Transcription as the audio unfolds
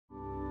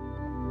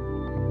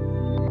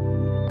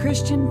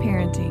Christian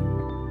parenting.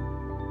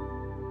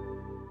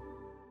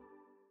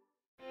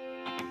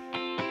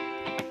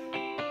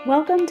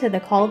 Welcome to the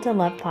Called to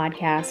Love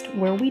podcast,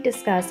 where we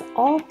discuss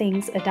all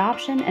things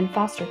adoption and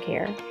foster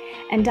care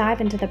and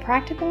dive into the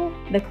practical,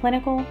 the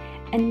clinical,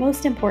 and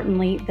most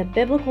importantly, the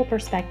biblical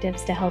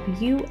perspectives to help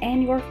you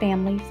and your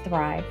family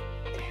thrive.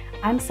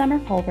 I'm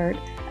Summer Colbert,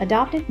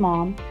 adopted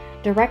mom,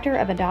 director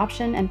of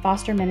adoption and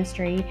foster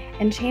ministry,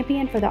 and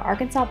champion for the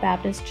Arkansas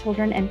Baptist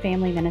Children and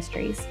Family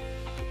Ministries.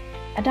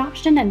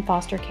 Adoption and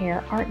foster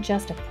care aren't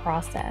just a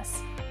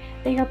process.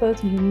 They are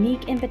both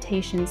unique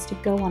invitations to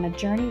go on a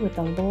journey with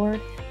the Lord,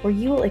 where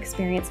you will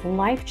experience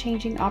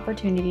life-changing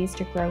opportunities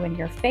to grow in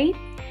your faith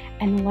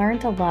and learn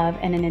to love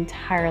in an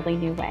entirely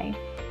new way.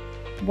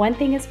 One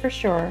thing is for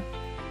sure,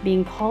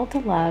 being called to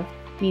love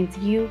means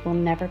you will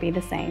never be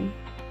the same.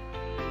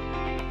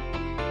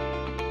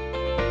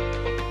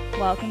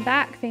 Welcome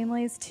back,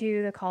 families,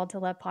 to the Called to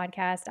Love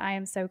podcast. I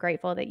am so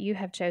grateful that you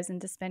have chosen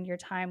to spend your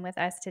time with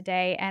us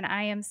today, and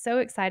I am so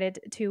excited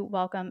to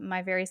welcome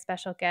my very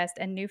special guest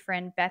and new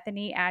friend,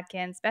 Bethany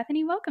Adkins.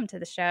 Bethany, welcome to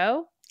the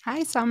show.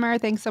 Hi, Summer.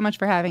 Thanks so much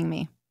for having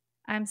me.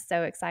 I'm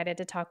so excited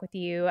to talk with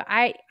you.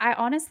 I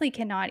honestly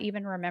cannot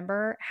even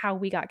remember how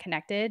we got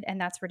connected, and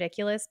that's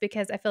ridiculous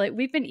because I feel like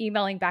we've been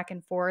emailing back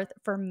and forth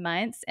for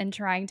months and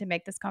trying to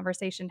make this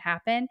conversation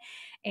happen.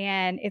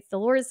 And it's the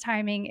Lord's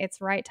timing,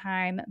 it's right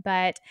time.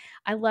 But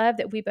I love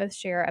that we both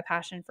share a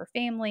passion for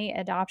family,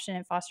 adoption,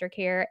 and foster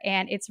care.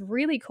 And it's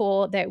really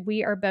cool that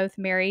we are both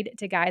married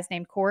to guys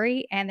named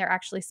Corey, and they're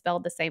actually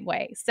spelled the same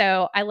way.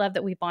 So I love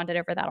that we bonded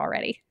over that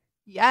already.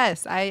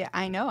 Yes,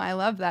 I know. I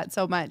love that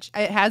so much.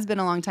 It has been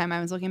a long time.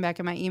 I was looking back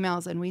at my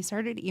emails, and we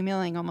started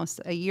emailing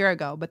almost a year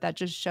ago, but that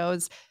just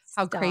shows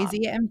how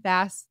crazy and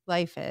fast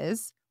life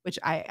is, which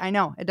I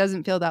know. It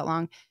doesn't feel that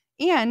long.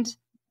 And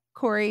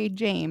Corey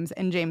James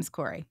and James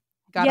Corey.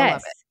 Gotta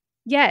love it.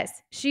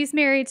 Yes, she's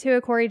married to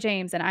a Corey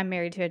James, and I'm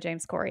married to a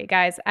James Corey.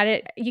 Guys,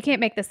 you can't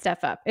make this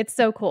stuff up. It's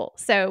so cool.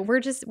 So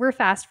we're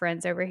fast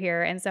friends over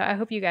here, and so I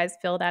hope you guys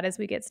feel that as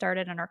we get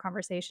started on our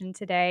conversation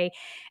today.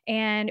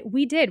 And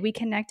we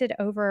connected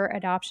over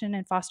adoption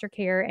and foster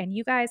care, and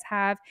you guys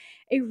have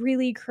a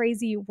really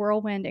crazy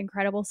whirlwind,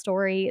 incredible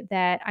story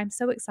that I'm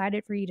so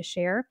excited for you to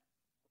share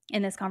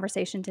in this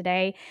conversation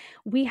today.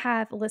 We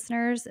have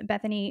listeners,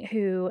 Bethany,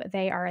 who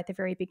they are at the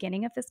very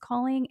beginning of this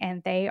calling,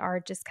 and they are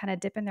just kind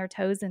of dipping their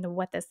toes into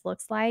what this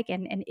looks like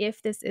and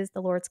if this is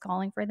the Lord's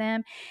calling for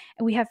them.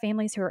 And we have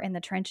families who are in the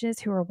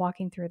trenches, who are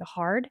walking through the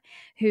hard,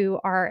 who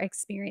are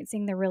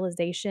experiencing the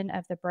realization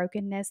of the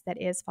brokenness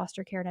that is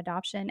foster care and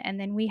adoption. And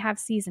then we have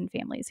seasoned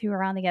families who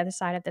are on the other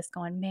side of this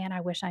going, man,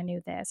 I wish I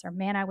knew this, or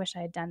man, I wish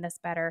I had done this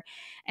better.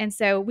 And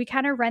so we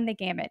kind of run the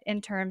gamut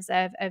in terms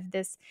of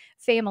this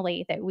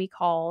family that we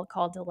called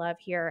to love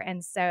here.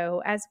 And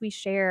so as we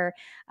share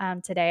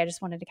today, I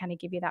just wanted to kind of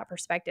give you that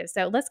perspective.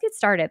 So let's get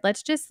started.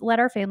 Let's just let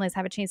our families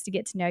have a chance to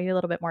get to know you a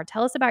little bit more.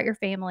 Tell us about your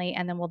family,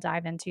 and then we'll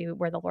dive into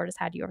where the Lord has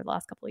had you over the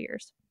last couple of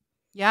years.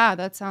 Yeah,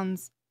 that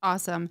sounds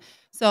awesome.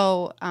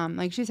 So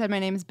like she said, my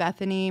name is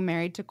Bethany,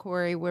 married to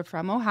Corey. We're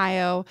from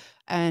Ohio,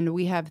 and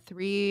we have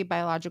 3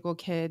 biological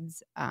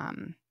kids, a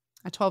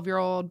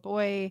 12-year-old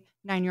boy,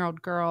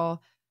 9-year-old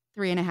girl,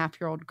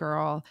 3.5-year-old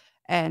girl.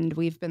 And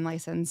we've been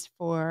licensed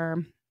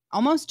for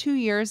almost 2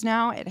 years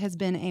now. It has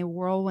been a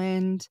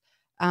whirlwind.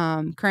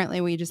 Currently,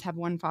 we just have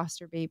 1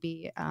 foster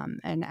baby.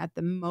 And at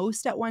the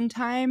most at one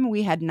time,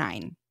 we had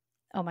 9.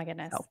 Oh, my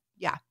goodness. So,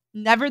 yeah,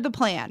 never the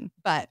plan.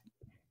 But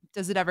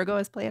does it ever go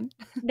as planned?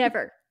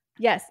 Never.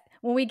 Yes.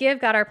 When we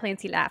give God our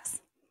plans, he laughs.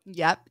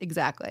 Yep,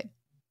 exactly.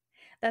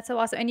 That's so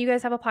awesome. And you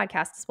guys have a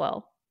podcast as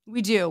well.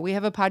 We do. We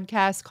have a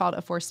podcast called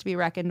A Force to Be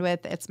Reckoned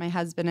With. It's my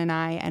husband and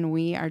I, and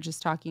we are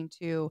just talking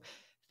to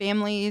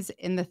families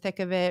in the thick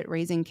of it,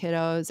 raising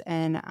kiddos,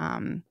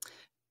 and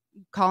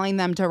calling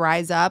them to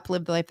rise up,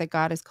 live the life that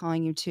God is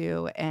calling you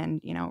to. And,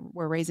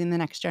 we're raising the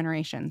next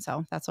generation.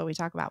 So that's what we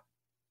talk about.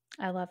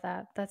 I love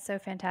that. That's so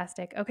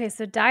fantastic. Okay,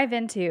 so dive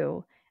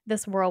into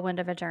this whirlwind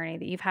of a journey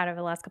that you've had over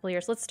the last couple of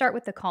years. Let's start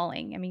with the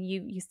calling. I mean,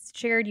 you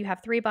shared you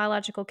have 3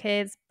 biological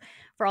kids.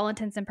 For all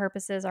intents and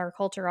purposes, our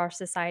culture, our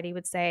society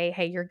would say,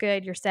 hey, you're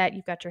good, you're set,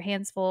 you've got your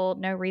hands full,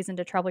 no reason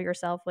to trouble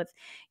yourself with,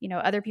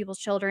 other people's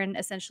children.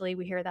 Essentially,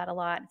 we hear that a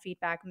lot in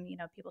feedback,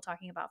 people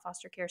talking about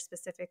foster care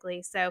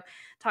specifically. So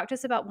talk to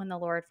us about when the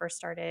Lord first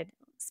started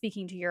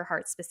speaking to your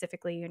heart,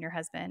 specifically you and your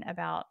husband,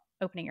 about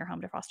opening your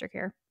home to foster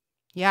care.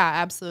 Yeah,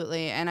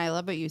 absolutely. And I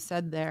love what you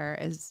said there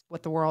is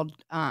what the world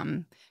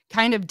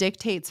kind of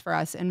dictates for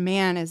us. And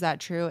man, is that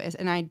true?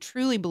 And I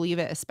truly believe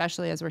it,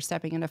 especially as we're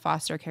stepping into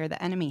foster care.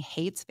 The enemy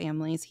hates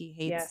families. He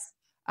hates,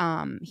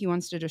 he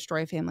wants to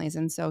destroy families.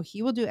 And so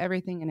he will do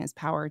everything in his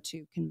power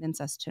to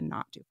convince us to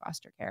not do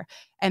foster care.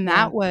 And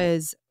that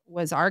was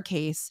our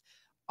case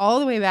all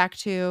the way back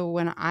to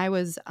when I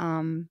was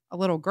a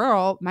little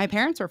girl. My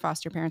parents were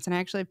foster parents, and I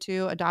actually have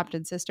 2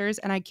 adopted sisters.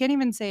 And I can't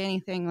even say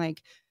anything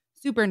like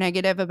super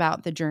negative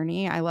about the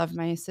journey. I love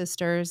my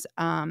sisters.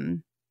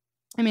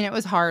 It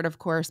was hard, of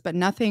course, but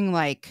nothing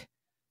like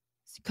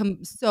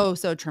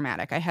so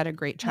traumatic. I had a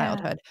great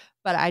Yeah. childhood,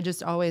 but I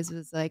just always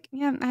was like,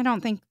 "Yeah, I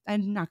don't think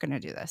I'm not gonna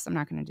do this. I'm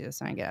not gonna do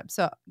this when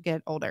I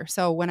get older."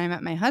 So when I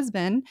met my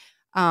husband,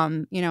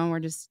 we're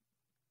just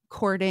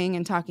courting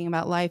and talking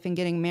about life and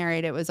getting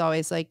married, it was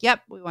always like,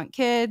 "Yep, we want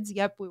kids.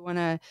 Yep, we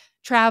wanna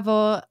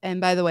travel,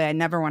 and by the way, I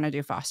never wanna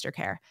do foster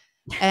care."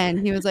 And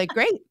he was like,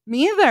 "Great,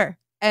 me either."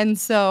 And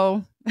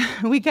so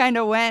we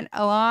kinda went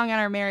along on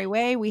our merry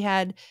way. We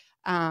had,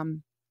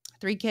 um,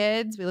 3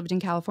 kids. We lived in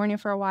California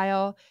for a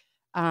while.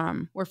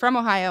 We're from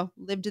Ohio,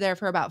 lived there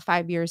for about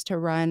 5 years to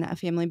run a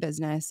family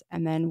business,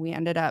 and then we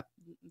ended up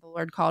the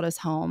Lord called us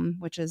home,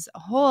 which is a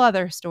whole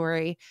other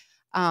story.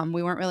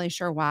 We weren't really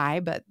sure why,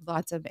 but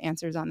lots of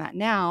answers on that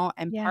now.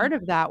 And Yeah. part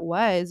of that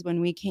was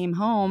when we came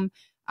home,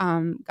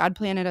 God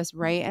planted us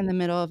right in the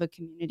middle of a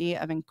community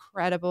of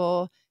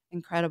incredible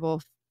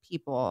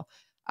people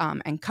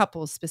and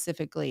couples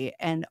specifically.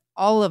 And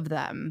all of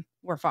them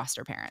were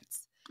foster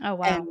parents. Oh,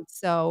 And wow.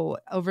 so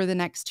over the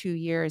next 2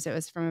 years, it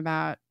was from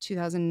about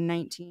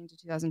 2019 to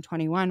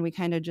 2021, we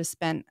kind of just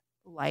spent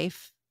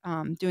life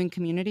doing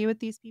community with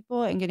these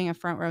people and getting a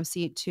front row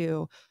seat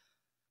to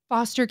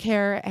foster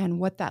care and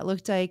what that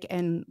looked like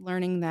and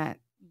learning that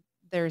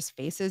there's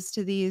faces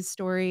to these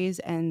stories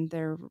and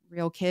they're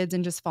real kids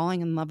and just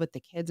falling in love with the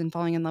kids and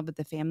falling in love with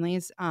the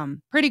families.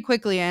 Pretty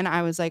quickly in,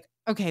 I was like,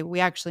 okay, we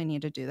actually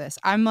need to do this.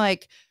 I'm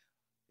like,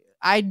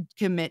 I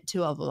commit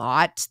to a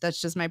lot.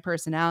 That's just my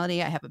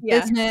personality. I have a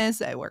Yeah.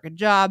 business, I work a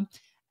job.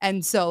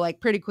 And so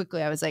like pretty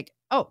quickly I was like,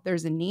 oh,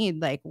 there's a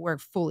need. Like we're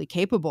fully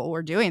capable.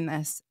 We're doing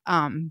this.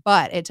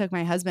 But it took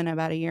my husband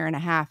about a year and a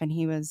half and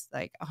he was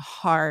like a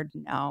hard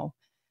no.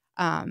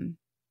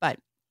 But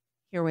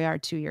here we are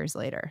 2 years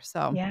later,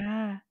 so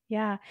Yeah,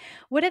 yeah.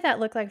 What did that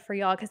look like for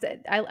y'all? Because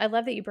I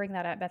love that you bring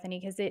that up, Bethany,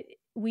 because it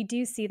we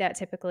do see that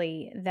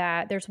typically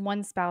that there's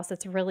one spouse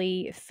that's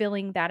really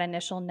feeling that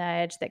initial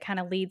nudge that kind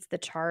of leads the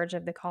charge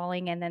of the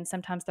calling, and then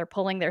sometimes they're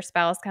pulling their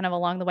spouse kind of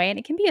along the way, and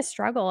it can be a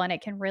struggle, and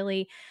it can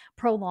really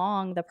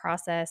prolong the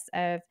process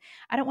of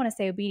I don't want to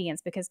say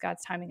obedience because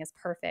God's timing is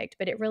perfect,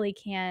 but it really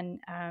can.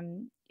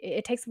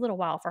 It takes a little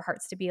while for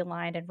hearts to be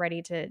aligned and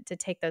ready to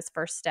take those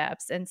first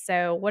steps. And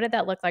so, what did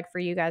that look like for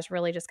you guys?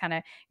 Really, just kind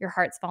of your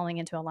heart's falling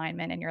into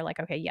alignment and you're like,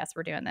 "Okay, yes,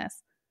 we're doing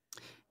this."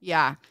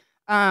 yeah.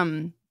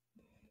 Um,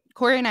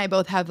 Corey and I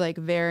both have, like,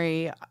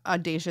 very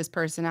audacious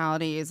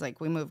personalities,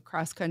 like, we moved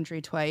cross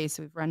country twice,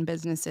 we've run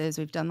businesses,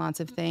 we've done lots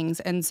of things,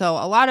 and so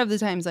a lot of the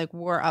times, like,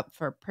 we're up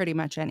for pretty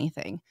much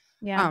anything.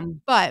 Yeah.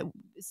 But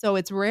so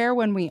it's rare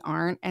when we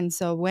aren't, and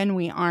so when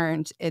we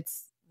aren't,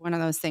 it's one of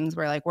those things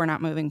where, like, we're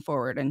not moving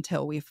forward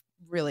until we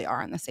really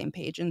are on the same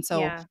page, and so,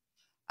 Yeah.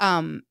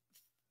 um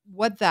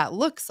what that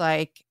looks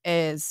like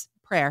is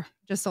prayer,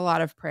 just a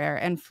lot of prayer,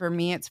 and for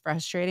me, it's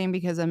frustrating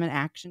because I'm an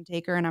action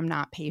taker and I'm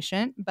not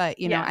patient, but,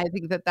 Yeah. I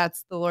think that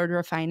that's the Lord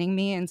refining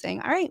me and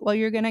saying, "All right, well,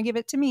 you're gonna give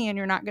it to me and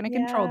you're not gonna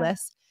control Yeah.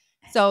 this."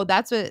 So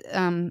that's what,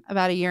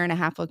 about a year and a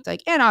half looked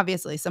like, and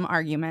obviously some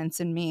arguments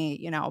and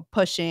me,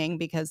 pushing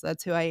because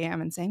that's who I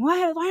am and saying,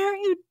 Why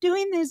aren't you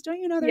doing this? Don't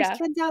you know there's Yeah.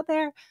 kids out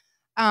there?"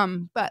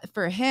 But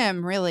for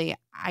him, really,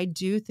 I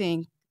do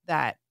think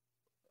that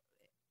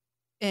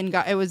in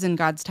God it was in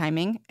God's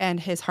timing, and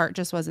his heart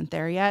just wasn't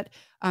there yet.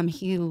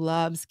 He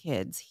loves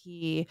kids.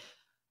 He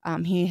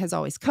has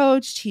always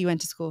coached. He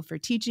went to school for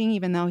teaching,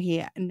 even though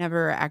he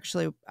never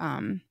actually,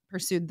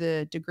 pursued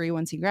the degree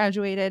once he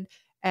graduated,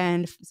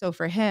 and f so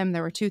for him,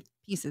 there were 2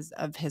 pieces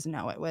of his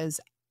no. It was,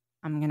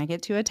 "I'm gonna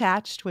get too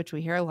attached," which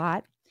we hear a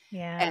lot,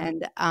 Yeah.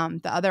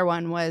 and, the other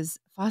one was,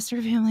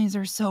 "Foster families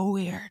are so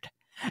weird."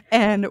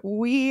 And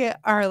we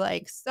are,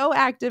 like, so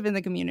active in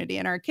the community,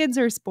 and our kids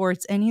are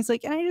sports, and he's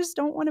like, "And I just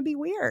don't wanna be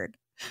weird."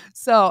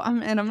 So,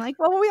 and I'm like,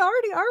 "Well, we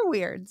already are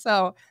weird."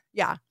 So,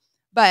 yeah.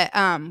 But,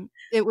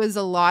 it was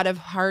a lot of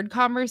hard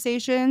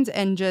conversations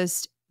and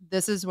just,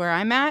 "This is where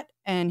I'm at,"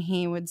 and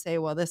he would say,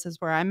 "Well, this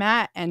is where I'm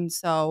at," and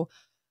so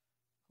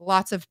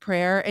lots of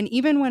prayer, and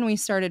even when we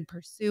started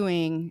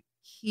pursuing,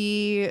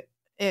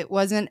 it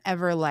wasn't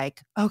ever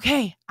like,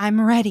 "Okay,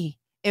 I'm ready."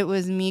 It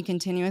was me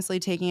continuously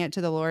taking it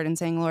to the Lord and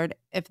saying, "Lord,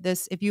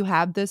 if you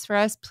have this for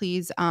us,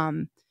 please,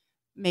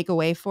 make a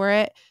way for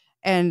it."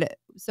 And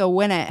so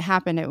when it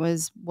happened, it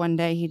was one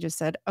day he just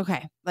said,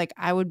 "Okay, like,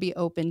 I would be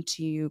open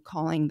to you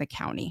calling the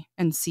county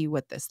and see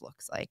what this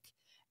looks like."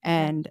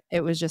 Okay. And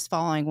it was just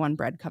following one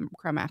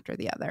crumb after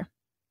the other.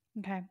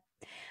 Okay.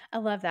 I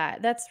love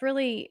that. That's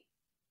really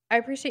I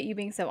appreciate you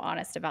being so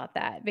honest about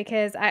that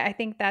because I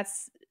think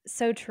that's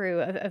so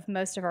true of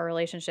most of our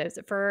relationships.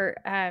 For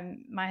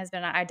my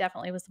husband, I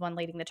definitely was the one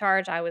leading the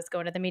charge. I was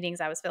going to the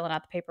meetings, I was filling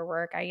out the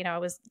paperwork. I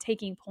was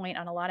taking point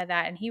on a lot of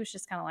that, and he was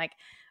just kind of like,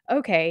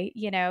 okay,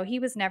 he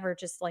was never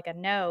just like a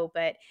no,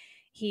 but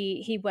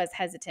he was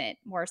hesitant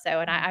more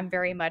so. And I'm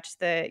very much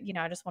I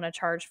just want to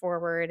charge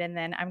forward. And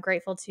then I'm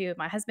grateful to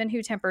my husband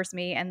who tempers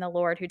me and the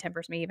Lord who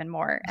tempers me even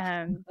more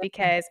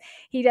because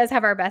he does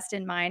have our best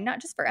in mind, not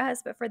just for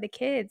us, but for the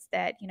kids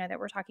that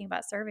we're talking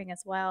about serving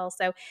as well.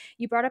 So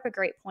you brought up a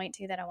great point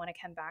too that I want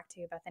to come back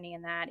to, Bethany,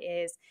 and that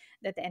is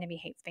that the enemy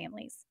hates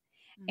families.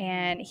 Mhm.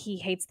 And he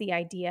hates the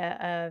idea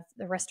of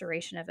the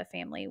restoration of a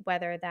family,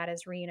 whether that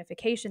is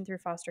reunification through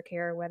foster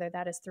care, whether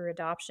that is through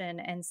adoption.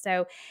 And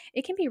so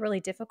it can be really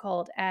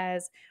difficult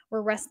as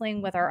we're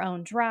wrestling with our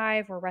own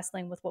drive, we're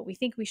wrestling with what we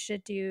think we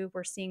should do,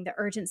 we're seeing the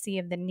urgency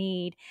of the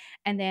need.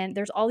 And then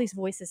there's all these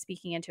voices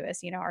speaking into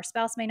us. You know, our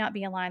spouse may not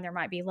be aligned. There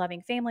might be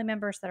loving family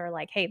members that are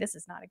like, hey, this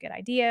is not a good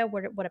idea.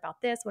 What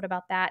about this? What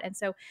about that? And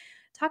so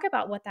talk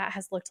about what that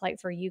has looked like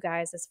for you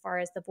guys as far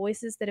as the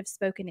voices that have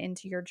spoken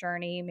into your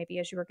journey, maybe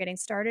as you were getting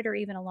started or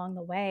even along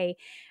the way.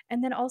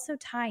 And then also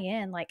tie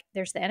in like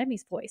there's the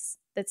enemy's voice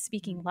that's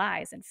speaking Mhm.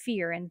 lies and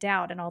fear and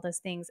doubt and all those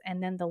things.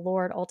 And then the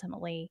Lord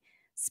ultimately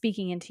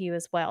speaking into you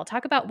as well.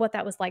 Talk about what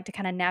that was like to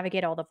kind of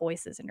navigate all the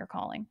voices in your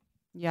calling.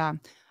 Yeah.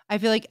 I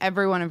feel like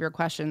every one of your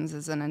questions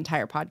is an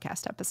entire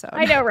podcast episode.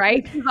 I know, This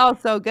right? is all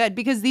so good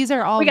because these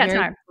are all We got very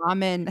time.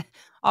 common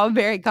all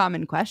very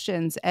common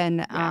questions and,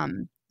 Yeah.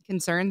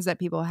 concerns that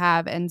people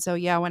have, and so,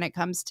 yeah, when it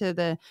comes to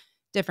the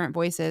different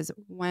voices,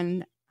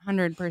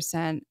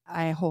 100%,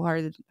 I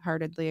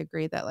heartedly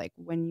agree that, like,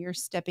 when you're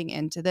stepping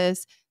into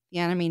this, the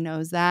enemy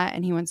knows that,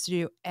 and he wants to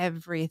do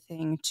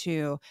everything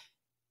to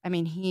I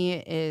mean,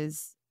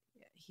 he's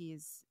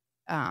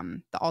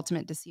the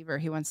ultimate deceiver.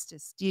 He wants to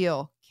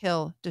steal,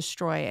 kill,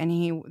 destroy, and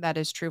he that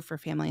is true for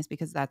families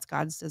because that's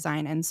God's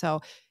design. And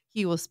so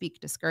he will speak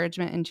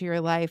discouragement into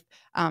your life.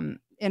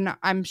 And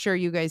I'm sure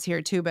you guys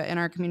hear too, but in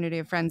our community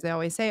of friends, they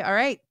always say, "All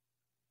right,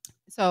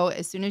 so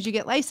as soon as you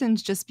get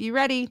licensed, just be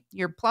ready.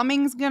 Your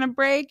plumbing's gonna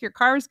break, your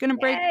car's gonna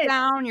break Yes.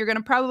 down, you're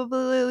gonna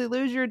probably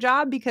lose your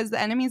job because the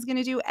enemy's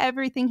gonna do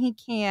everything he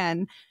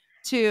can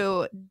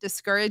to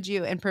discourage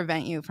you and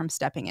prevent you from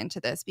stepping into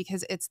this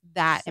because it's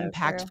that So true.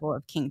 impactful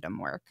of kingdom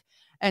work.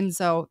 And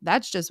so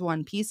that's just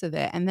one piece of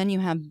it. And then you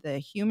have the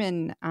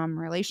human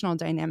relational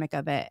dynamic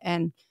of it.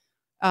 And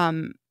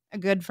a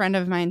good friend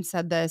of mine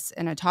said this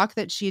in a talk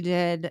that she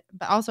did,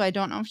 but also I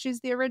don't know if she's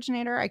the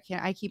originator. I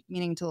keep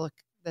meaning to look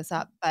this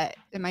up, but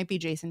it might be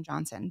Jason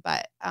Johnson.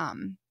 But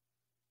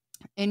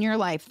in your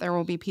life, there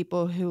will be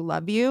people who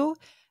love you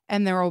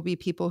and there will be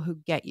people who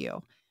get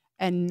you.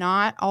 And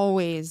not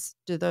always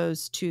do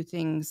those two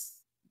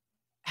things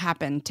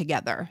happen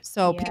together.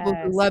 So people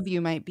who Yes. love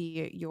you might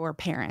be your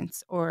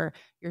parents or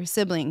your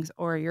siblings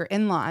or your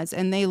in-laws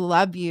and they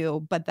love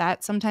you, but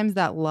that sometimes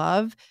that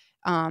love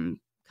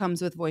um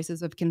comes with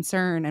voices of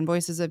concern and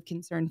voices of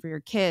concern for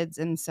your kids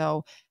and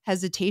so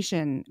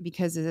hesitation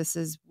because this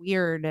is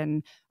weird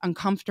and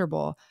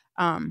uncomfortable.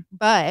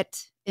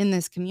 But in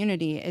this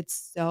community,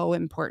 it's so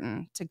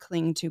important to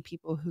cling to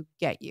people who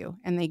get you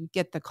and they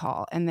get the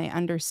call and they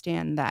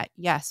understand that,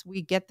 yes,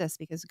 we get this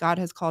because God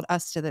has called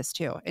us to this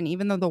too. And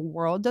even though the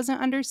world doesn't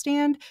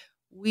understand,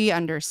 we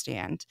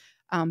understand.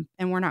 And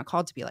we're not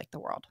called to be like the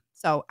world.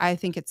 So I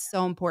think it's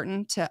so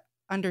important to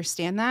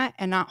understand that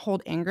and not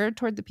hold anger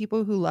toward the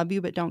people who love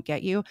you but don't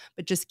get you,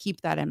 but just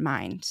keep that in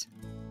mind.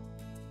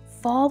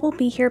 Fall will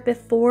be here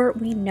before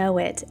we know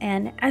it.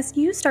 And as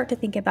you start to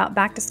think about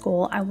back to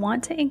school, I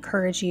want to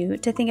encourage you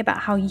to think about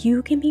how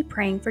you can be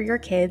praying for your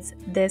kids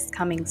this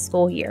coming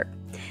school year.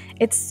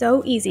 It's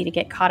so easy to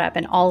get caught up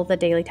in all of the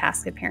daily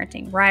tasks of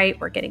parenting, right?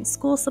 We're getting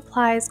school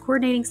supplies,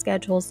 coordinating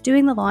schedules,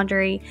 doing the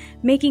laundry,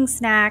 making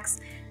snacks,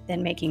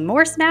 then making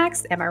more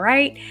snacks. Am I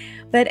right?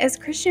 But as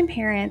Christian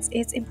parents,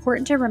 it's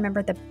important to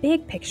remember the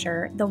big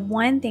picture. The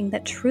one thing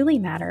that truly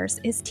matters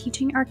is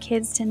teaching our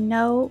kids to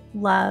know,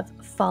 love,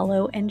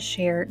 follow, and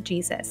share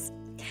Jesus.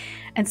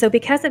 And so,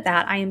 because of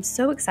that, I am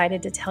so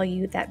excited to tell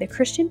you that the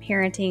Christian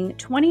Parenting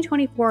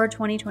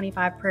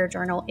 2024-2025 Prayer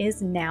Journal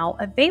is now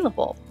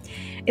available.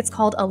 It's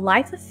called A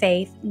Life of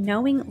Faith,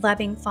 Knowing,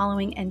 Loving,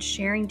 Following, and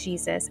Sharing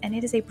Jesus, and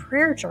it is a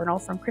prayer journal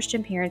from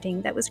Christian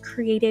Parenting that was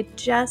created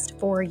just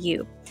for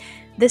you.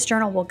 This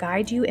journal will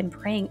guide you in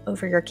praying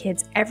over your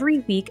kids every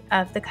week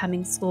of the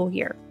coming school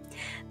year.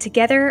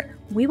 Together,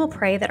 we will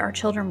pray that our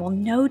children will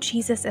know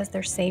Jesus as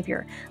their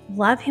Savior,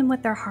 love Him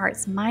with their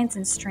hearts, minds,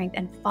 and strength,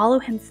 and follow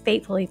Him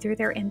faithfully through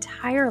their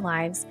entire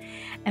lives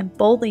and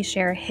boldly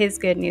share His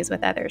good news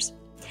with others.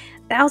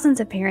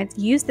 Thousands of parents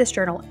use this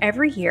journal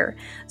every year,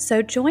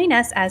 so join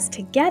us as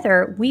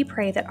together we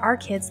pray that our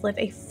kids live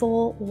a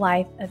full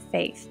life of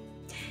faith.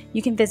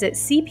 You can visit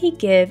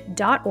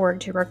cpgive.org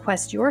to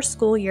request your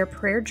school year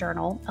prayer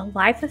journal, A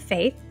Life of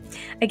Faith.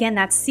 Again,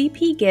 that's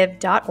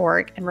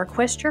cpgive.org and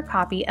request your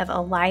copy of A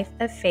Life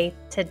of Faith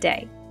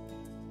today.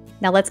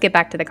 Now let's get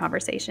back to the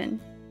conversation.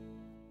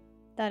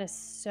 That is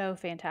so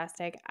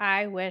fantastic.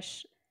 I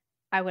wish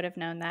I would have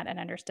known that and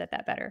understood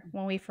that better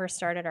when we first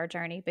started our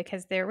journey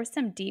because there was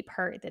some deep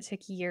hurt that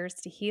took years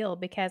to heal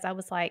because I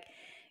was like,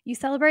 you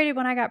celebrated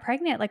when I got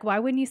pregnant. Like, why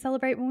wouldn't you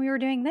celebrate when we were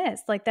doing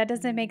this? Like, that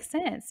doesn't Mhm. make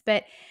sense.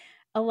 But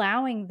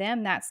allowing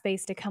them that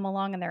space to come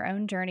along in their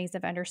own journeys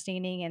of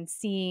understanding and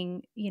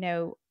seeing,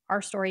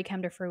 our story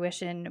come to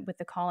fruition with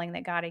the calling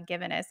that God had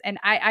given us. And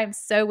I'm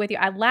so with you.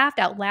 I laughed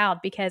out loud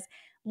because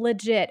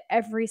legit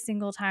every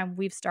single time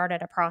we've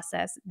started a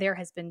process, there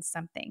has been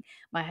something.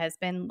 My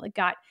husband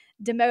got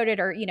demoted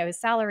or, his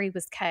salary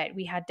was cut.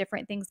 We had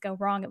different things go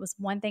wrong. It was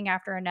one thing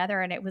after another.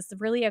 And it was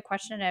really a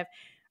question of,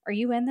 are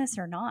you in this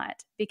or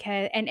not?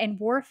 Because and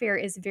warfare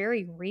is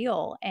very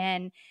real,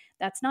 and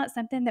that's not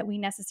something that we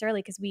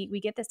necessarily, because we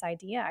get this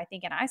idea, I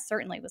think, and I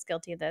certainly was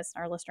guilty of this,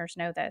 and our listeners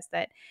know this,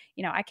 that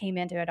I came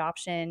into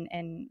adoption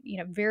and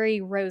very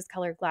rose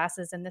colored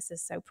glasses, and this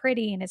is so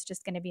pretty and it's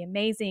just going to be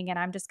amazing, and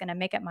I'm just going to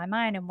make up my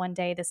mind, and one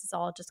day this is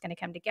all just going to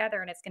come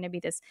together, and it's going to be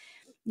this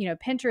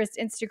Pinterest,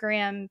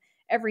 Instagram,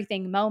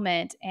 everything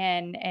moment.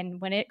 And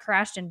when it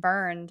crashed and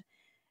burned,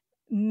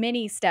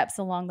 many steps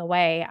along the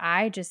way,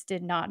 I just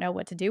did not know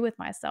what to do with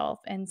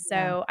myself. And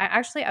Yeah. so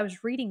I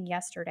was reading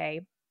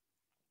yesterday.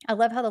 I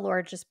love how the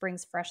Lord just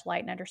brings fresh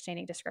light and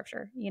understanding to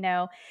scripture,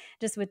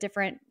 just with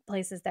different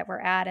places that we're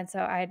at. And so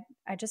I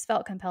just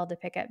felt compelled to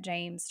pick up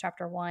James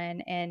chapter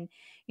 1, and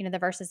the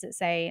verses that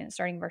say,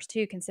 starting verse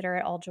 2, consider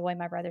it all joy,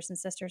 my brothers and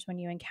sisters, when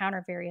you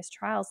encounter various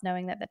trials,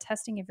 knowing that the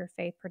testing of your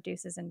faith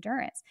produces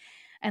endurance.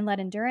 And let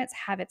endurance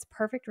have its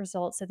perfect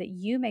result, so that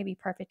you may be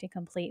perfect and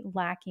complete,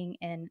 lacking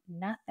in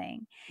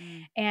nothing.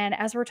 Mm. And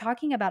as we're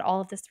talking about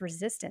all of this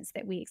resistance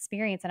that we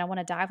experience, and I want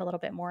to dive a little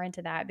bit more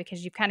into that,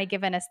 because you've kind of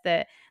given us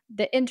the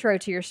intro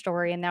to your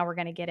story, and now we're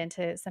going to get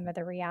into some of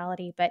the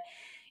reality. But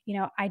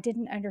I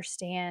didn't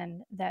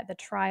understand that the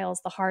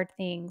trials, the hard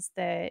things,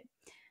 the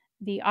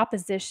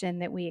opposition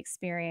that we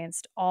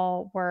experienced,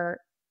 all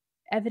were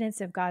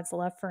evidence of God's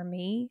love for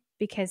me,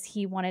 because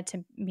he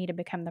wanted me to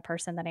become the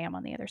person that I am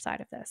on the other side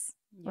of this.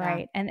 Yeah.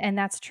 Right. And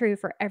that's true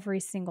for every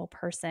single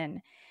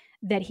person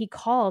that he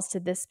calls to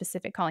this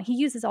specific calling. He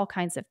uses all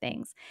kinds of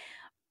things,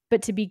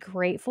 but to be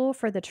grateful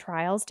for the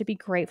trials, to be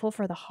grateful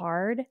for the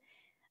hard,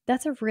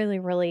 that's a really,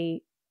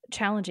 really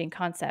challenging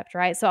concept,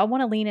 right? So I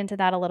want to lean into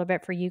that a little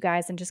bit for you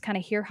guys, and just kind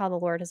of hear how the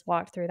Lord has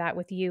walked through that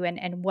with you,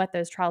 and what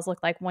those trials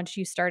look like once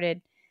you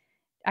started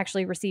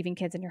actually receiving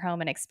kids in your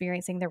home and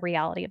experiencing the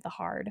reality of the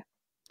hard.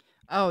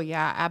 Oh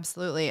yeah,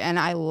 absolutely. And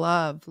I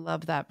love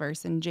that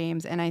verse in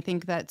James. And I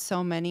think that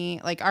so many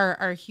like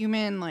our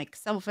human, like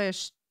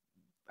selfish,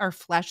 our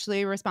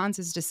fleshly response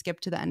is to skip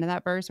to the end of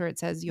that verse where it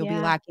says you'll be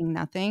Yeah. lacking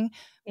nothing.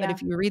 But Yeah.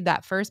 if you read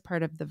that first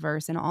part of the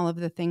verse and all of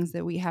the things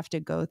that we have to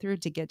go through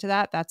to get to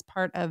that, that's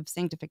part of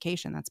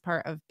sanctification. That's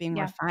part of being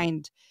Yeah.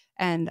 refined.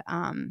 And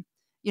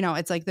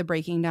it's like the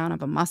breaking down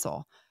of a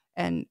muscle.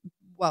 And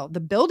well,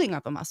 the building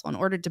of a muscle. In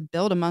order to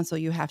build a muscle,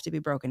 you have to be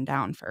broken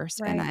down first.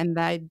 And Right. and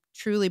I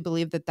truly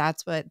believe that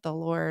that's what the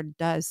Lord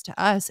does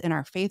to us in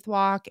our faith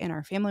walk, in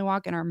our family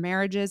walk, in our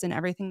marriages, and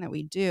everything that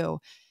we do.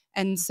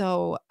 And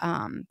so,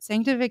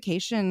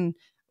 sanctification,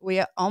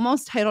 we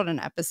almost titled an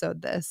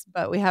episode this,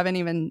 but we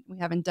haven't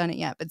done it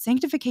yet. But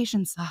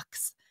sanctification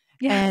sucks.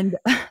 Yeah. And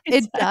It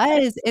it does.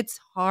 does. It's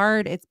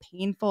hard, it's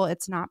painful,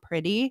 it's not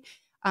pretty.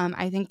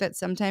 I think that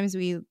sometimes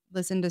we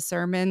listen to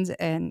sermons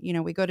and,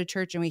 we go to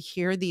church and we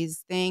hear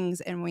these things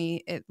and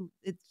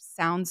it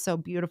sounds so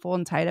beautiful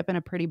and tied up in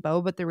a pretty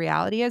bow. But the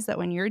reality is that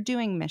when you're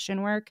doing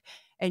mission work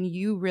and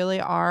you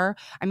really are,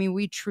 I mean,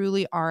 we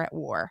truly are at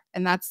war.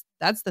 And that's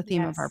the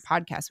theme of our Yes.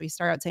 podcast. We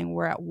start out saying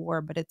we're at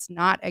war, but it's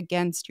not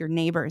against your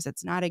neighbors.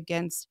 It's not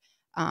against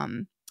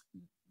um,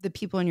 the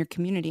people in your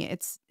community.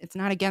 It's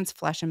not against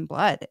flesh and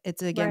blood.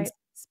 It's Right. against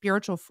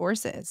spiritual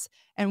forces.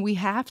 And we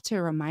have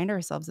to remind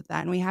ourselves of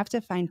that. And we have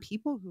to find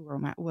people who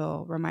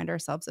will remind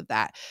ourselves of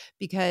that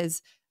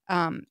because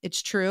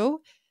it's true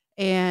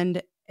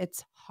and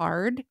it's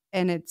hard.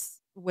 And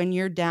it's when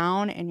you're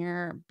down and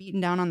you're beaten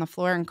down on the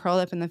floor and curled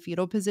up in the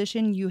fetal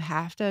position, you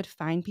have to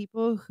find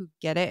people who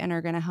get it and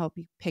are going to help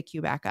you pick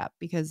you back up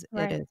because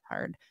it Right. is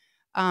hard.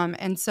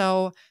 And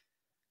so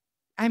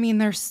I mean,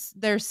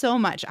 there's so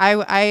much.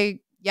 I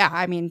yeah,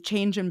 I mean,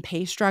 change in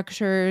pay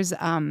structures,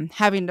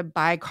 having to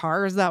buy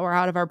cars that were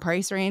out of our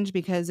price range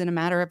because in a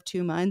matter of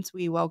 2 months,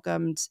 we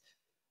welcomed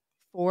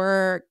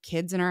 4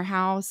 kids in our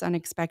house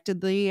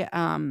unexpectedly.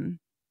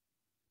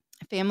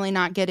 Family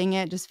not getting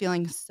it, just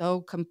feeling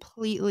so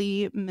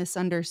completely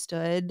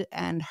misunderstood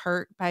and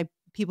hurt by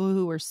people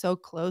who were so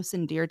close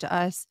and dear to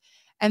us,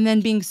 and then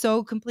being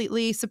so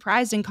completely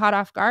surprised and caught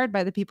off guard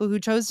by the people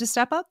who chose to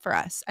step up for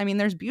us. I mean,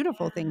 there's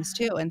beautiful things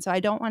Yeah. too, and so I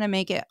don't wanna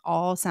make it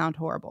all sound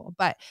horrible,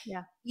 but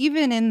Yeah.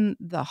 even in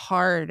the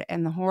hard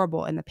and the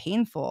horrible and the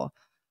painful,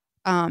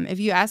 if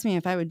you asked me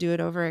if I would do it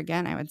over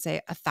again, I would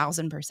say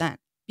 1,000%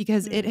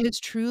 because it Mm. has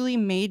truly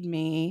made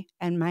me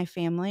and my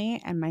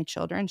family and my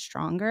children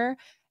stronger.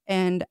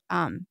 And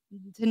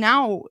to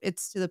now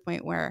it's to the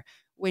point where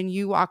when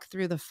you walk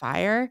through the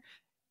fire,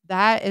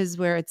 that is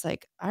where it's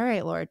like, all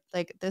right, Lord,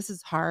 like this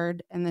is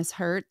hard and this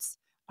hurts.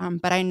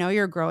 But I know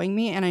you're growing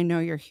me and I know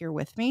you're here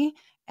with me.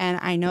 And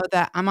I know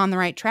that I'm on the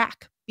right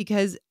track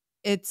because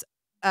it's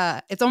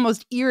it's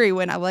almost eerie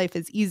when a life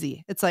is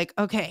easy. It's like,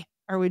 okay,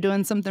 are we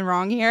doing something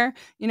wrong here?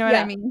 You know what I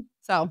Yeah. mean?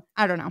 So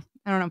I don't know.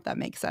 I don't know if that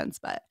makes sense,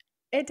 but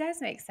It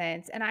does make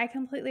sense, and I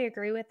completely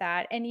agree with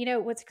that. And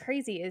what's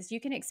crazy is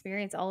you can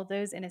experience all of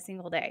those in a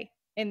single day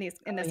in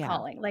oh this yeah.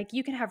 calling. Like,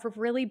 you can have a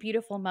really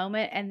beautiful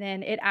moment, and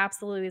then it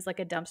absolutely is like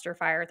a dumpster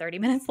fire 30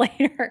 minutes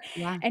later,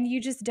 Yeah. and you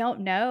just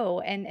don't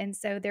know. And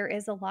so there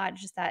is a lot,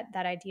 just that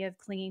idea of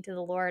clinging to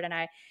the Lord. And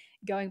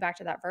going back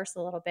to that verse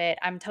a little bit,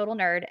 I'm a total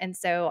nerd. And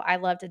so I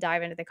love to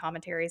dive into the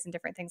commentaries and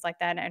different things like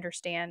that and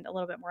understand a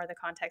little bit more of the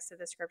context of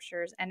the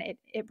scriptures. And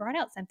it brought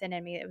out something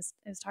in me. It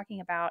was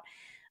talking about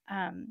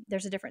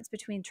there's a difference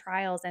between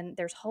trials, and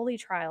there's holy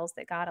trials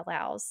that God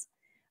allows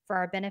for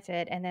our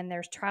benefit. And then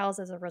there's trials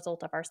as a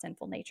result of our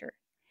sinful nature.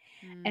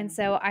 And Mm,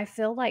 so I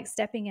feel like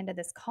stepping into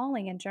this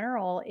calling in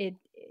general, it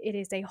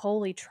is a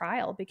holy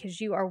trial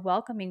because you are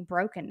welcoming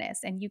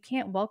brokenness, and you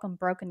can't welcome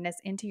brokenness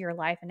into your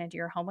life and into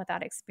your home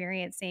without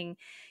experiencing,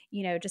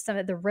 just some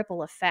of the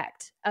ripple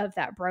effect of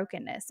that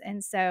brokenness.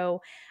 And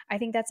so I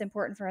think that's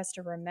important for us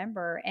to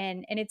remember.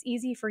 And it's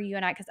easy for you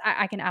and I, because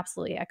I can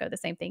absolutely echo the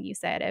same thing you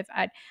said. If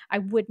I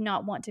would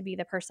not want to be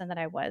the person that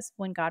I was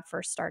when God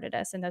first started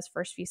us in those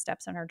first few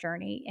steps on our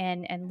journey,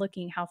 and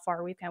looking how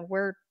far we've come.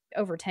 We're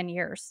over 10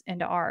 years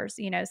into ours,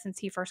 since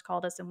he first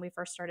called us and we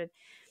first started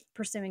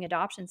pursuing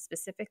adoption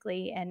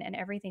specifically, and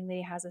everything that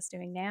he has us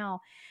doing now.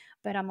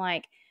 But I'm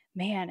like,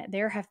 man,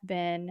 there have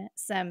been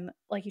some,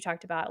 like you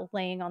talked about,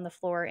 laying on the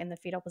floor in the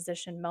fetal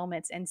position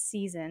moments and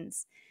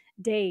seasons,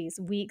 days,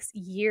 weeks,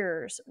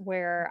 years,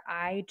 where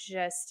I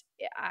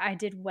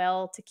did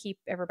well to keep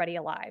everybody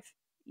alive.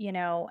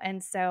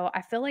 And so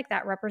I feel like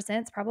that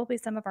represents probably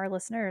some of our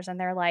listeners, and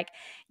they're like,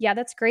 yeah,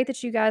 that's great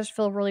that you guys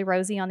feel really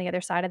rosy on the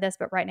other side of this,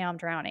 but right now I'm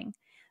drowning. mhm.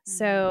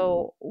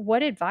 So,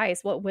 what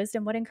advice, what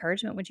wisdom, what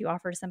encouragement would you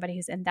offer to somebody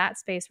who's in that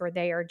space where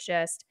they are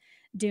just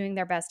doing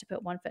their best to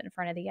put one foot in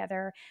front of the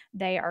other?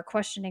 They are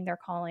questioning their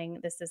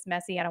calling. This is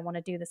messy. I don't want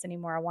to do this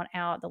anymore. I want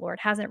out. The Lord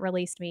hasn't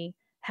released me.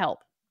 Help.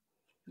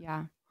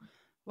 Yeah.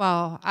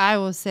 Well, I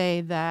will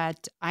say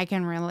that I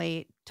can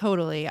relate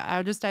totally.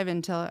 I'll just dive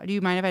into do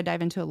you mind if I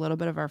dive into a little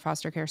bit of our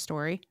foster care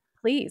story?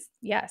 Please.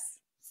 Yes.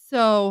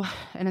 So,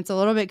 and it's a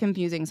little bit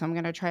confusing, so I'm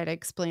gonna try to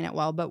explain it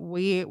well, but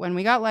when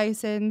we got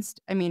licensed,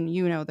 I mean,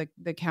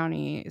 the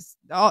county is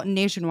all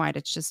nationwide,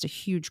 it's just a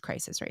huge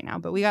crisis right now,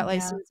 but we got Yeah.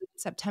 licensed in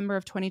September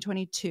of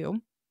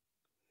 2022,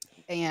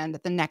 and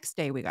the next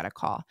day we got a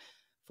call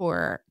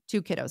for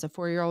 2 kiddos, a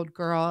 4-year-old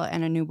girl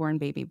and a newborn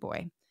baby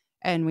boy,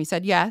 and we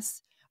said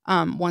yes.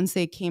 Once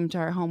they came to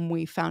our home,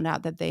 we found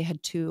out that they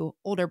had 2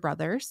 older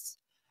brothers,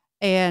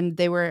 and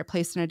they were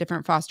placed in a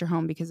different foster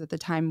home because at the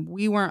time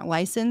we weren't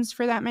licensed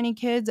for that many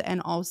kids,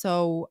 and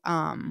also,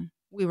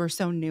 we were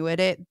so new at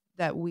it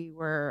that we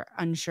were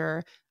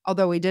unsure,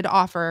 although we did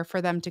offer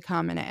for them to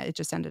come, and it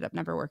just ended up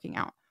never working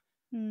out.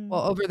 Mm,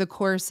 Well, over the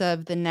course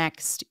of the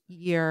next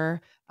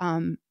year,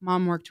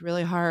 mom worked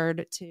really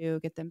hard to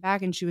get them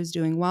back, and she was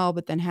doing well,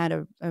 but then had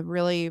a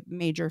really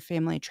major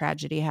family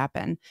tragedy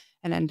happen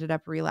and ended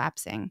up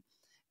relapsing.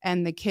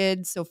 And the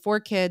kids, so 4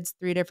 kids,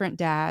 3 different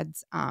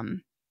dads,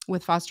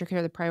 with foster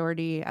care, the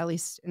priority, at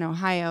least in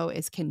Ohio,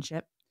 is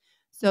kinship.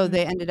 So mhm.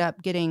 they ended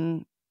up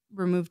getting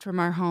removed from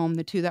our home.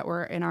 The 2 that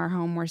were in our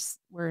home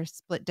were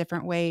split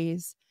different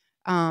ways.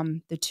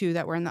 The 2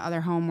 that were in the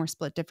other home were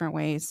split different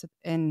ways,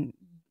 and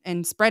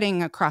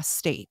spreading across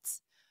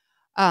states.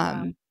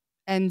 Wow. Um,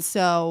 and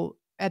so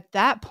at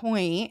that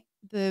point,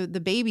 the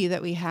baby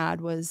that we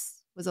had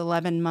was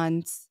 11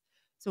 months.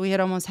 So we had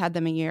almost had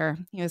them a year.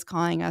 He was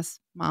calling us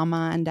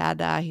mama and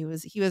dada. He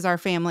was our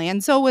family,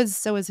 and so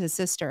was his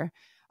sister.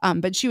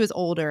 But she was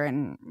older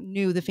and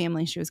knew the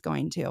family she was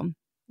going to.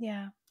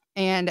 Yeah.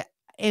 And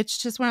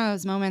it's just one of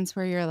those moments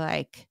where you're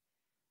like,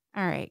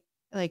 all right,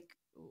 like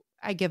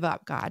I give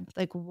up, God.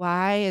 Like,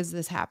 why is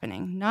this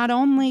happening? Not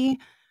only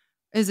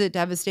is it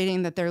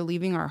devastating that they're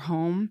leaving our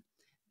home,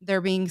 they're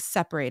being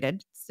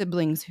separated,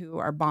 siblings who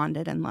are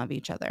bonded and love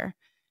each other.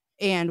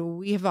 And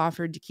we have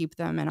offered to keep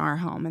them in our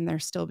home, and they're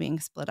still being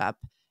split up.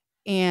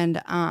 And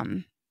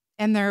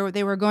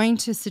they were going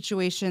to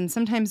situations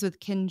sometimes with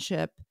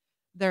kinship,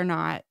 they're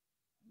not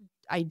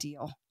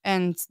ideal.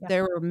 And Yeah.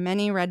 there were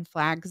many red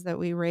flags that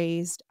we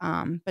raised,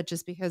 but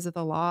just because of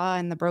the law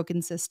and the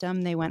broken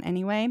system, they went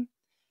anyway.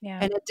 Yeah.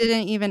 And it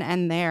didn't even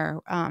end there.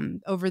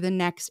 Over the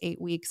next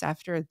 8 weeks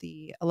after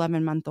the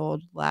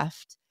 11-month-old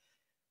left,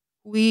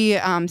 we,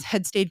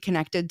 had stayed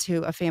connected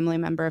to a family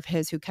member of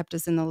his who kept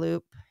us in the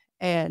loop,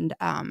 and,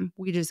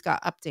 we just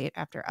got update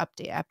after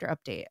update after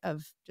update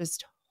of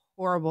just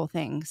horrible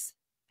things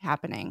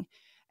happening.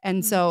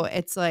 And Mm, so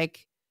it's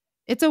like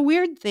it's a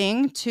weird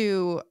thing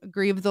to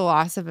grieve the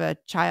loss of a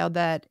child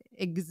that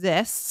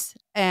exists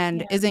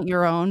and yeah. isn't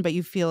your own, but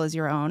you feel is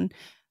your own.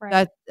 Right.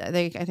 That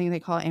I think they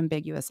call it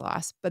ambiguous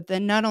loss. But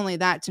then not only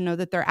that, to know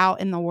that they're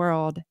out in the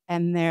world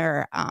and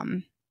they're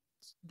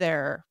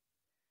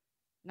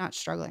not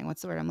struggling,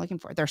 what's the word I'm looking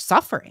for? They're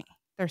suffering.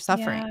 They're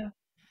suffering. Yeah.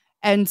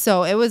 And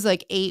so it was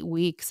like 8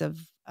 weeks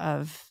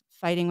of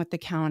fighting with the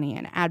county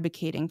and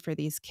advocating for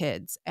these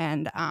kids,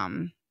 and,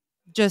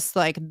 just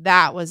like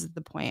that was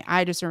the point.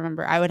 I just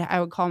remember I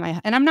would call my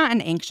and I'm not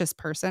an anxious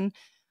person,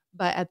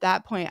 but at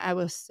that point, I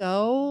was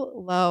so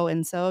low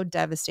and so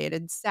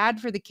devastated, sad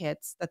for the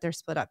kids that they're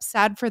split up,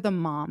 sad for the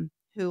mom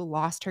who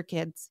lost her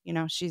kids,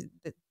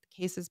 the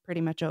case is pretty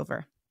much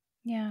over,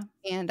 Yeah.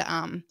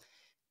 and,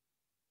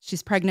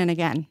 she's pregnant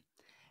again.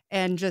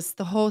 And just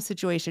the whole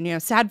situation,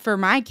 sad for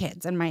my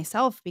kids and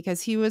myself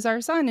because he was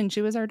our son and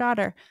she was our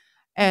daughter.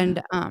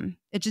 Yeah. And,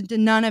 it just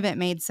none of it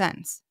made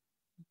sense.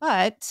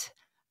 But,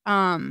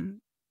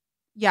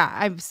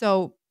 yeah,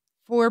 so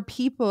for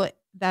people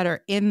that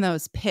are in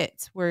those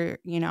pits where,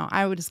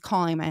 I was just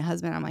calling my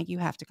husband, I'm like, "You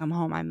have to come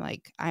home." I'm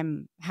like,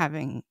 "I'm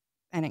having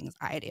an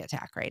anxiety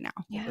attack right now."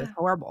 Like, it was Yeah.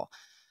 horrible.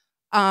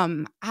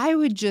 I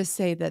would just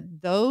say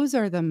that those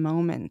are the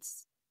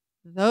moments,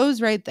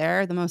 those right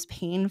there, the most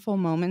painful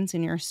moments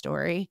in your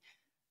story,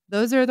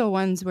 those are the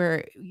ones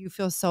where you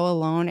feel so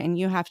alone and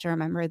you have to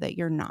remember that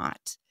you're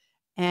not.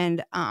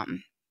 And,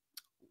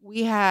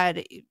 we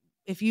had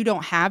if you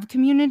don't have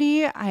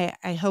community,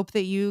 I hope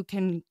that you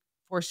can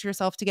force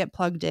yourself to get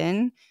plugged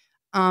in,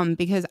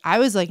 because I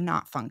was, like,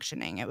 not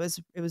functioning. It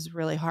was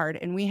really hard,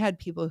 and we had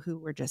people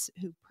who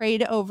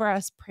prayed over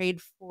us,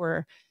 prayed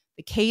for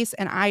the case,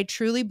 and I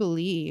truly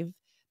believe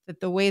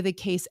that the way the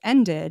case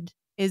ended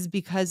is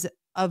because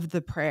of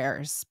the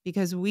prayers,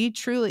 because we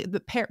truly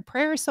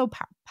prayer is so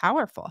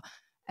powerful,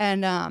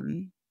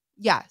 and,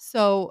 yeah,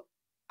 so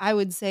I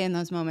would say in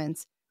those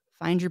moments,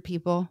 find your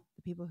people,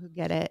 the people who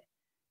get it.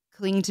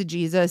 Cling to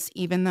Jesus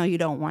even though you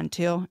don't want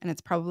to, and it's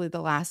probably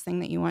the last thing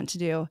that you want to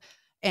do.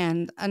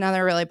 And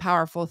another really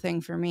powerful thing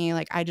for me,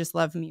 like, I just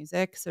love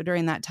music, so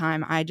during that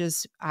time,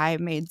 I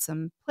made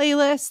some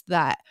playlists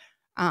that,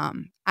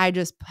 I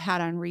just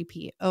had on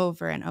repeat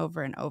over and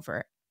over and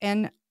over.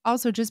 And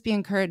also just be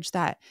encouraged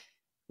that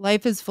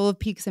life is full of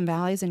peaks and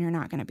valleys, and you're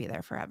not gonna be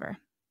there forever.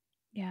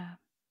 Yeah.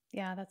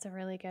 Yeah, that's a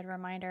really good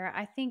reminder.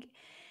 I think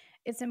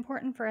it's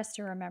important for us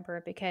to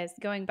remember because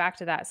going back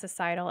to that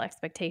societal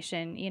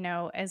expectation,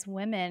 as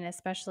women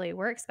especially,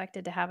 we're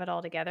expected to have it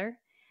all together,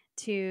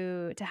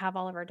 to have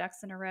all of our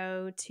ducks in a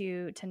row,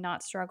 to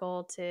not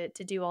struggle, to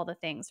do all the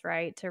things,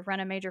 right? To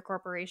run a major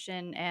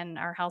corporation and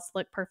our house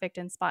look perfect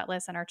and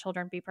spotless and our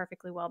children be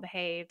perfectly well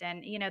behaved.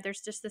 And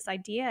there's just this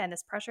idea and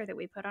this pressure that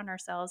we put on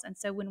ourselves. And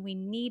so when we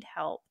need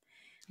help,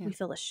 Yeah. we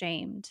feel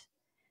ashamed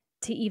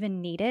to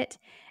even need it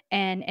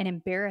and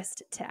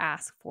embarrassed to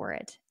ask for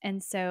it.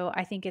 And so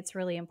I think it's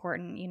really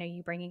important,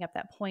 you bringing up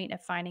that point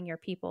of finding your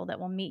people that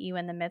will meet you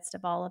in the midst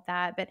of all of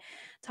that. But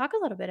talk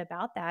a little bit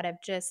about that of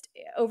just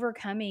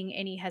overcoming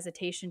any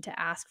hesitation to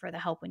ask for the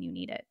help when you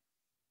need it.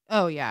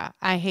 Oh, yeah,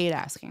 I hate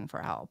asking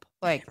for help.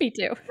 Like, Me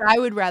too. I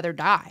would rather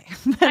die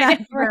than I know,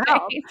 ask for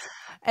help. right?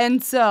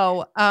 And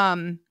so,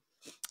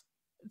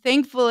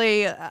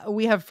 thankfully,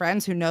 we have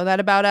friends who know that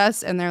about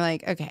us, and they're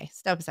like, "Okay,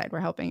 step aside, we're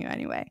helping you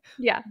anyway."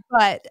 Yeah.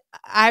 But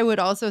I would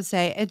also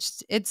say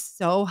it's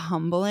so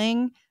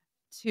humbling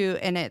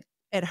and it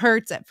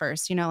hurts at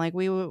first, like,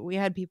 we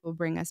had people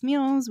bring us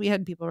meals, we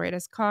had people write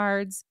us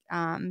cards,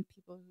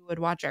 people who would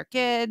watch our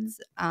kids,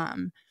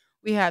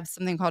 we have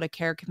something called a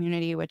care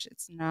community, which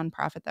it's a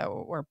nonprofit that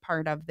we're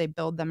part of. They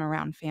build them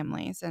around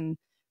families, and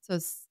so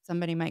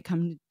somebody might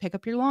come pick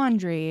up your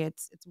laundry.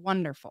 It's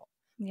wonderful.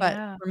 But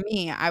Yeah. for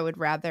me, I would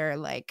rather,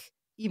 like,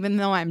 even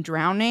though I'm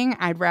drowning,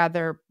 I'd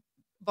rather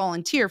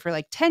volunteer for,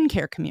 like, 10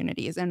 care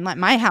communities and let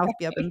my house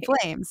be up in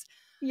flames.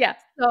 Yeah.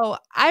 So,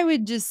 I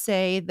would just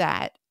say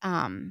that,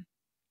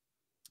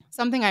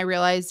 something I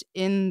realized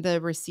in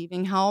the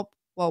receiving help,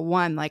 well,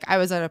 one, like, I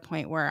was at a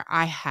point where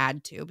I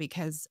had to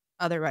because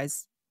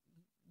otherwise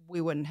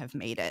we wouldn't have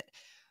made it.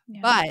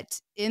 Yeah.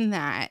 But in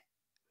that,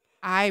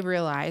 I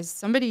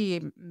realized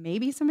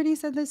maybe somebody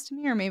said this to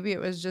me, or maybe it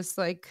was just,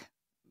 like,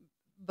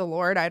 the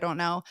Lord, I don't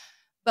know.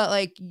 But,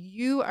 like,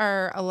 you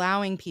are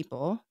allowing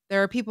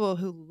there are people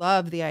who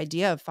love the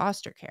idea of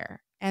foster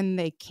care, and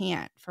they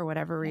can't, for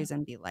whatever Yeah.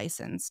 reason, be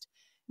licensed.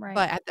 Right.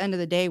 But at the end of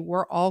the day,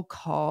 we're all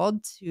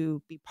called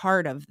to be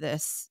part of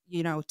this,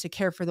 to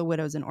care for the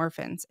widows and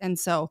orphans. And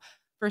so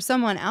for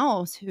someone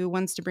else who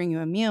wants to bring you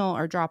a meal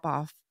or drop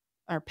off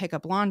or pick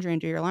up laundry and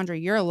do your laundry,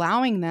 you're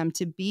allowing them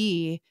to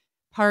be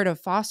part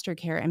of foster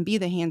care and be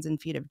the hands and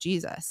feet of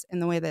Jesus in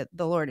the way that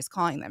the Lord is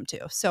calling them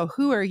to. So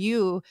who are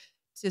you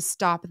to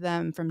stop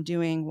them from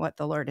doing what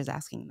the Lord is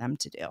asking them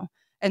to do?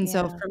 And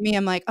so Yeah. for me,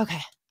 I'm like,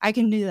 okay, I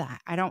can do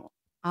that.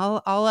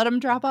 I'll let them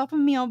drop off a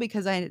meal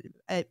because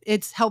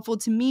it's helpful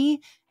to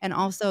me, and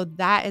also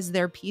that is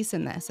their piece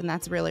in this, and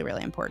that's really,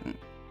 really important.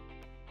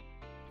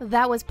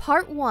 That was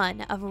part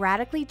 1 of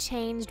Radically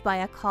Changed by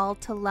a Call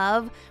to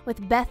Love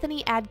with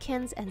Bethany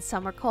Adkins and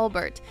Summer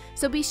Colbert.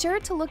 So be sure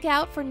to look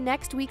out for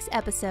next week's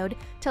episode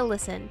to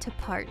listen to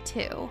part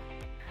 2.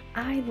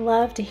 I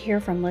love to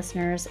hear from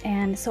listeners,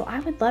 and so I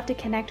would love to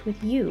connect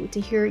with you to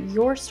hear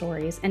your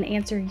stories and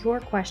answer your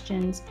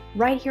questions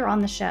right here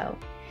on the show.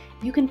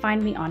 You can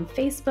find me on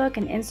Facebook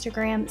and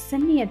Instagram,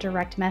 send me a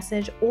direct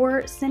message,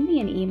 or send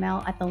me an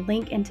email at the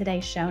link in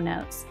today's show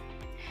notes.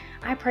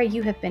 I pray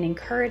you have been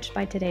encouraged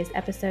by today's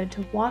episode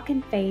to walk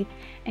in faith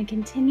and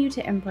continue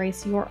to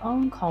embrace your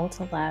own call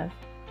to love.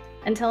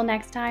 Until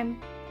next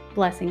time,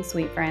 blessings,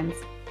 sweet friends.